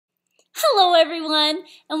Hello everyone,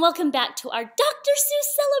 and welcome back to our Dr.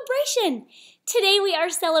 Seuss celebration. Today we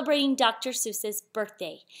are celebrating Dr. Seuss's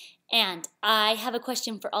birthday, and I have a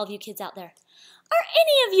question for all of you kids out there. Are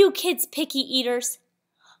any of you kids picky eaters?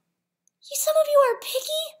 Some of you are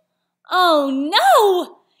picky? Oh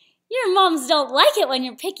no! Your moms don't like it when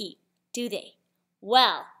you're picky, do they?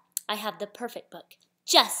 Well, I have the perfect book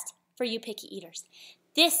just for you picky eaters.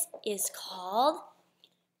 This is called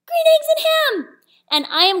Green Eggs and Ham. And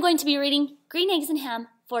I am going to be reading Green Eggs and Ham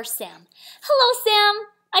for Sam. Hello, Sam.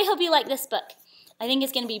 I hope you like this book. I think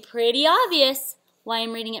it's going to be pretty obvious why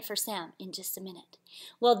I'm reading it for Sam in just a minute.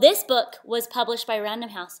 Well, this book was published by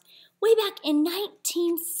Random House way back in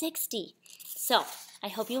 1960. So, I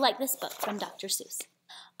hope you like this book from Dr. Seuss.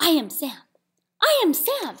 I am Sam. I am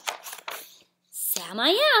Sam. Sam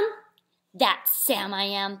I am. That Sam I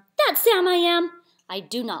am. That Sam I am. I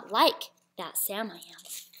do not like that Sam I am.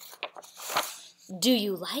 Do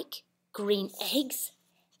you like green eggs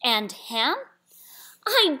and ham?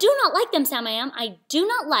 I do not like them, Sam I am. I do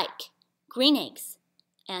not like green eggs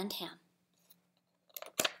and ham.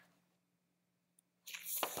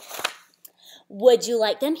 Would you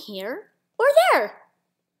like them here or there?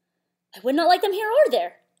 I would not like them here or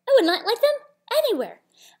there. I would not like them anywhere.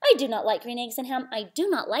 I do not like green eggs and ham. I do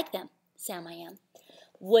not like them, Sam I am.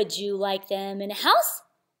 Would you like them in a house?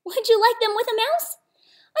 Would you like them with a mouse?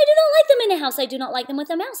 I do not like them in a house. I do not like them with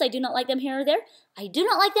a mouse. I do not like them here or there. I do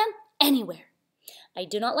not like them anywhere. I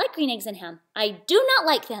do not like green eggs and ham. I do not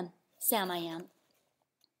like them, Sam I am.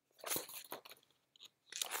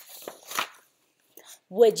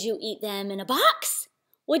 Would you eat them in a box?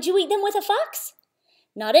 Would you eat them with a fox?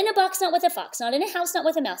 Not in a box, not with a fox. Not in a house, not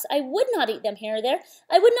with a mouse. I would not eat them here or there.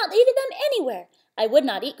 I would not eat them anywhere. I would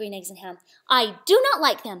not eat green eggs and ham. I do not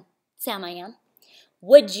like them, Sam I am.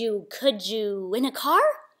 Would you, could you, in a car?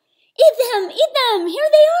 Eat them, here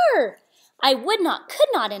they are. I would not, could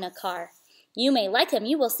not in a car. You may like them,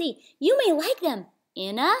 you will see. You may like them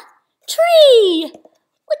in a tree.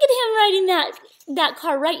 Look at him riding that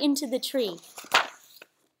car right into the tree.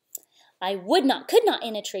 I would not, could not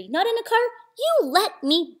in a tree, not in a car. You let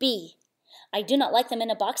me be. I do not like them in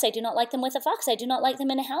a box. I do not like them with a fox. I do not like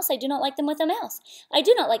them in a house. I do not like them with a mouse. I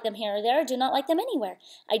do not like them here or there. I do not like them anywhere.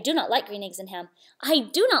 I do not like green eggs and ham. I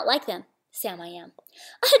do not like them, Sam I am.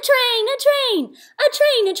 A train, a train, a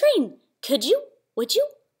train, a train. Could you, would you,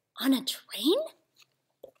 on a train?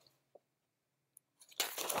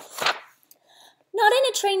 Not in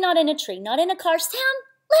a train, not in a tree, not in a car. Sam,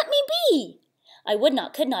 let me be. I would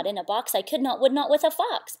not, could not in a box. I could not, would not with a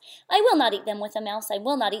fox. I will not eat them with a mouse. I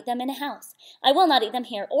will not eat them in a house. I will not eat them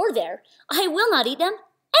here or there. I will not eat them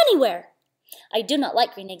anywhere. I do not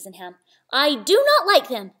like green eggs and ham. I do not like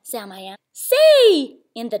them, Sam I am. Say,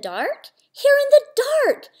 in the dark? Here in the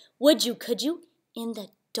dark. Would you, could you, in the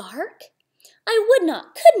dark? I would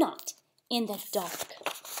not, could not, in the dark.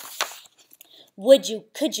 Would you,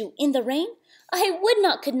 could you, in the rain? I would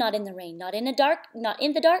not, could not in the rain, not in the dark, not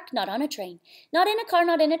on a train, not in a car,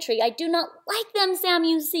 not in a tree. I do not like them, Sam,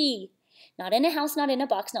 you see. Not in a house, not in a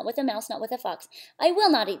box, not with a mouse, not with a fox. I will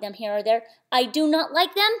not eat them here or there. I do not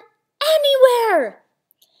like them anywhere.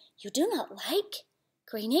 You do not like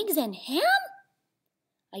green eggs and ham?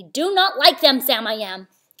 I do not like them, Sam I am.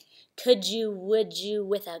 Could you, would you,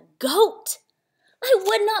 with a goat? I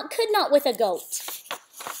would not, could not with a goat.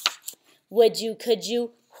 Would you, could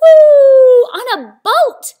you, whoo, on a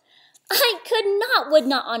boat? I could not, would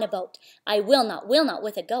not on a boat. I will not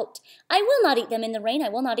with a goat. I will not eat them in the rain. I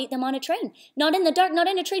will not eat them on a train. Not in the dark, not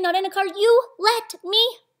in a tree, not in a car. You let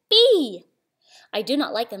me be. I do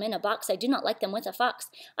not like them in a box. I do not like them with a fox.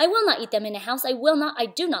 I will not eat them in a house. I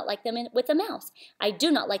do not like them with a mouse. I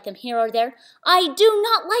do not like them here or there. I do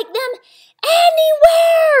not like them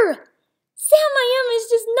anywhere. Sam I am is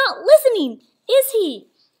just not listening, is he?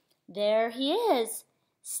 There he is,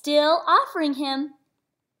 still offering him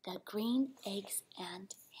the green eggs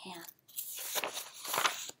and ham.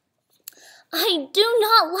 I do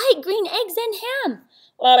not like green eggs and ham.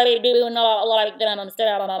 I do not like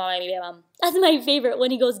them. That's my favorite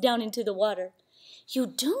when he goes down into the water. You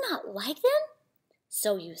do not like them?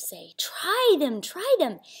 So you say, try them,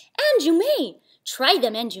 and you may. Try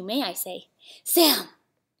them and you may, I say. Sam,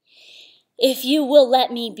 if you will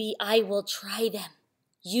let me be, I will try them.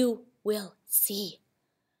 You will see.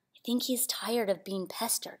 I think he's tired of being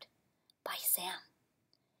pestered by Sam.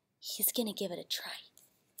 He's going to give it a try.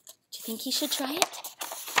 Do you think he should try it?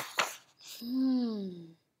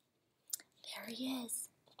 There he is.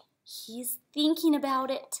 He's thinking about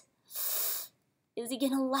it. Is he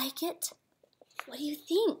going to like it? What do you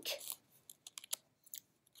think?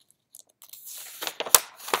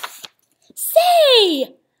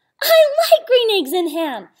 Say, I eggs and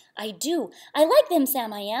ham. I do. I like them,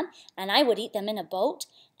 Sam, I am. And I would eat them in a boat.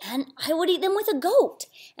 And I would eat them with a goat.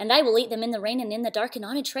 And I will eat them in the rain and in the dark and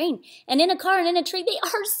on a train. And in a car and in a tree. They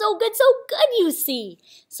are so good, you see.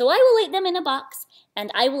 So I will eat them in a box.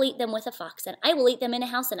 And I will eat them with a fox. And I will eat them in a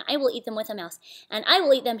house. And I will eat them with a mouse. And I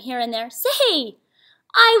will eat them here and there. Say,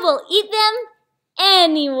 I will eat them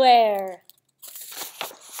anywhere.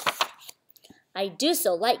 I do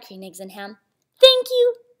so like green eggs and ham.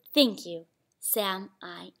 Thank you, Sam,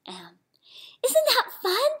 I am. Isn't that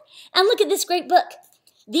fun? And look at this great book.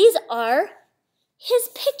 These are his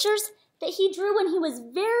pictures that he drew when he was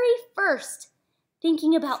very first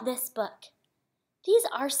thinking about this book. These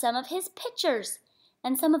are some of his pictures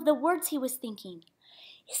and some of the words he was thinking.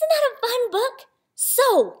 Isn't that a fun book? So,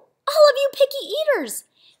 all of you picky eaters,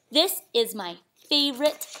 this is my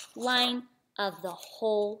favorite line of the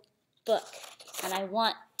whole book, and I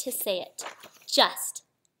want to say it just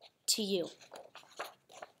to you.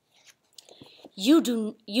 You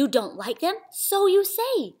don't like them, so you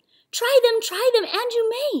say. Try them, and you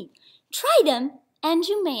may. Try them, and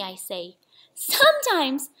you may, I say.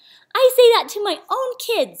 Sometimes I say that to my own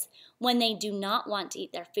kids when they do not want to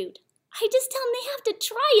eat their food. I just tell them they have to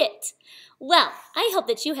try it. Well, I hope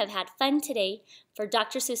that you have had fun today for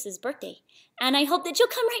Dr. Seuss's birthday, and I hope that you'll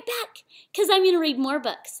come right back because I'm going to read more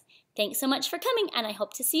books. Thanks so much for coming, and I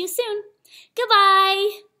hope to see you soon.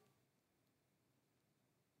 Goodbye.